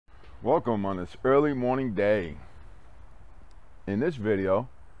Welcome on this early morning day. In this video,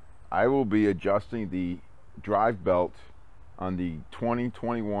 I will be adjusting the drive belt on the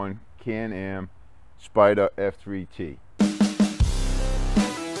 2021 Cam Am Spyder F3T.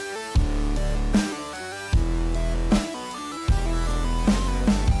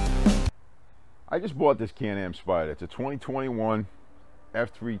 I just bought this Cam Am Spyder. It's a 2021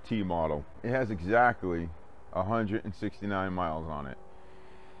 F3T model. It has exactly 169 miles on it.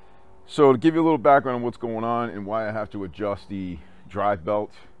 So to give you a little background on what's going on and why I have to adjust the drive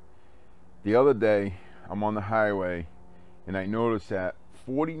belt, the other day I'm on the highway and I noticed that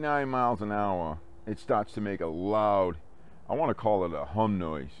 49 miles an hour it starts to make a loud, I want to call it a hum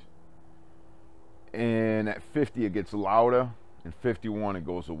noise, and at 50 it gets louder, and 51 it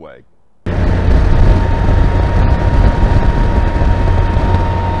goes away.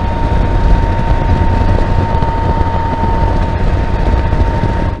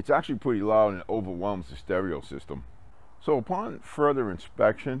 It's actually pretty loud and it overwhelms the stereo system. So upon further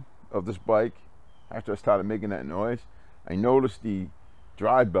inspection of this bike, after I started making that noise, I noticed the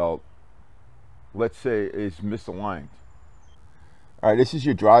drive belt, let's say, is misaligned. All right, this is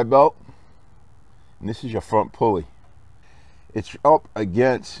your drive belt, and this is your front pulley. It's up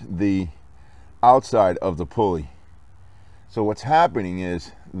against the outside of the pulley. So what's happening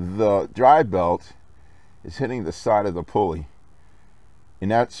is the drive belt is hitting the side of the pulley. And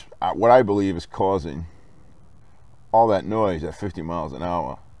that's what I believe is causing all that noise at 50 miles an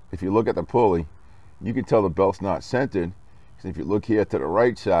hour. If you look at the pulley, you can tell the belt's not centered, because if you look here to the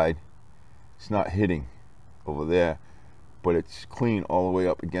right side, it's not hitting over there, but it's clean all the way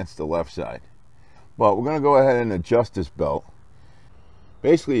up against the left side. But we're going to go ahead and adjust this belt.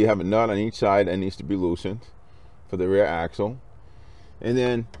 Basically, you have a nut on each side that needs to be loosened for the rear axle. And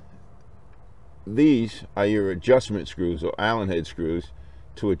then these are your adjustment screws, or Allen head screws,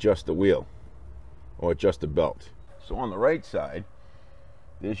 to adjust the wheel or adjust the belt. So on the right side,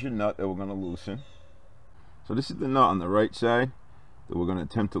 there's your nut that we're going to loosen. So this is the nut on the right side that we're going to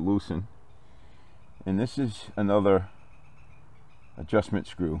attempt to loosen, and this is another adjustment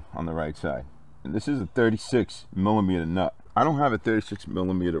screw on the right side, and this is a 36mm nut. I don't have a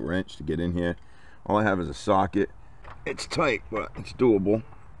 36mm wrench to get in here. All I have is a socket. It's tight, but it's doable.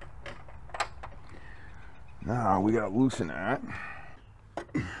 Now we got to loosen that.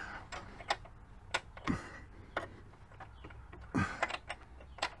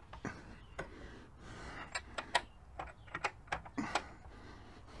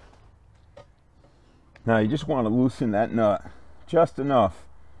 Now you just want to loosen that nut just enough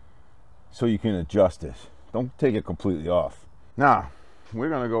so you can adjust this. Don't take it completely off. Now we're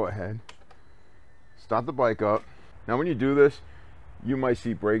going to go ahead, start the bike up. Now when you do this, you might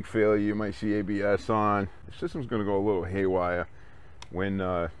see brake failure, you might see ABS on. The system's going to go a little haywire when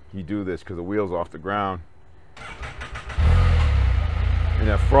you do this, because the wheel's off the ground and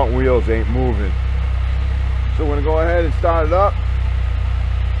that front wheels ain't moving. So we're going to go ahead and start it up,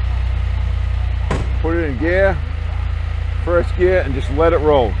 put it in gear, first gear, and just let it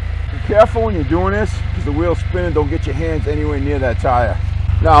roll. Be careful when you're doing this, because the wheel's spinning. Don't get your hands anywhere near that tire.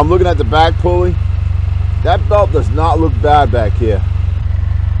 Now I'm looking at the back pulley. That belt does not look bad back here.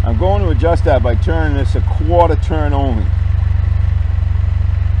 I'm going to adjust that by turning this a quarter turn only.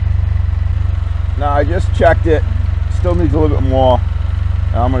 Now I just checked it, still needs a little bit more.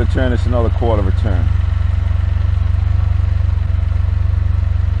 Now I'm going to turn this another quarter of a turn.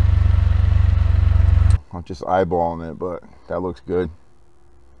 I'm just eyeballing it, but that looks good.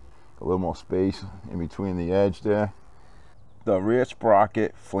 A little more space in between the edge there. The rear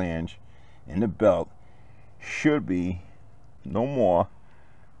sprocket flange in the belt should be no more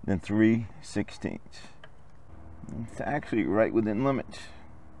than 3/16. It's actually right within limits.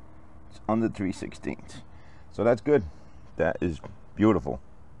 It's under 3/16. So that's good. That is beautiful.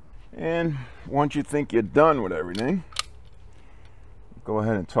 And once you think you're done with everything, go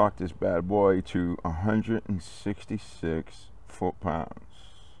ahead and torque this bad boy to 166 foot-pounds.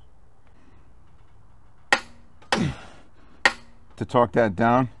 To torque that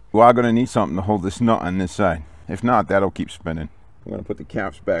down, we are going to need something to hold this nut on this side. If not, that'll keep spinning. I'm going to put the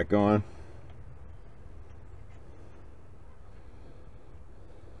caps back on.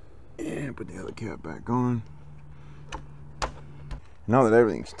 And put the other cap back on. Now that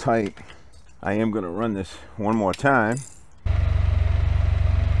everything's tight, I am going to run this one more time.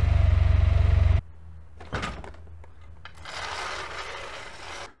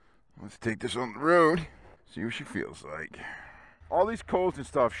 Let's take this on the road, see what she feels like. All these codes and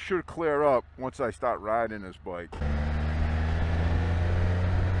stuff should clear up once I start riding this bike.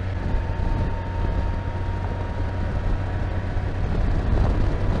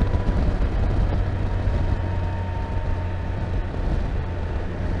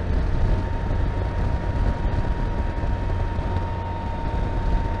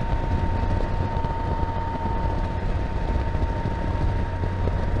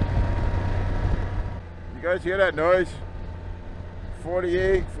 guys hear that noise?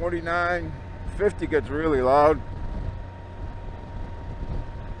 48, 49, 50 gets really loud.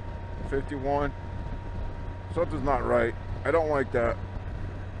 51. Something's not right. I don't like that.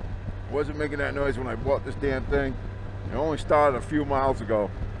 Wasn't making that noise when I bought this damn thing. It only started a few miles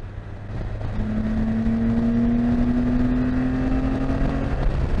ago.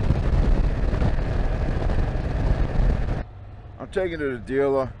 I'm taking it to the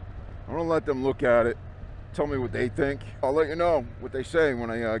dealer. I'm gonna let them look at it, tell me what they think. I'll let you know what they say when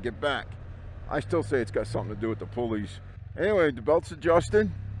I get back. I still say it's got something to do with the pulleys. Anyway, the belt's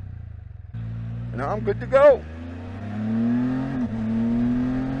adjusted, and now I'm good to go.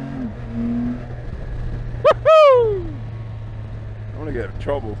 Woohoo! I'm gonna get in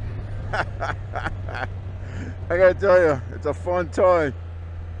trouble. I gotta tell you, it's a fun toy.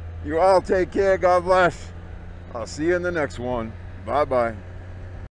 You all take care, God bless. I'll see you in the next one. Bye-bye.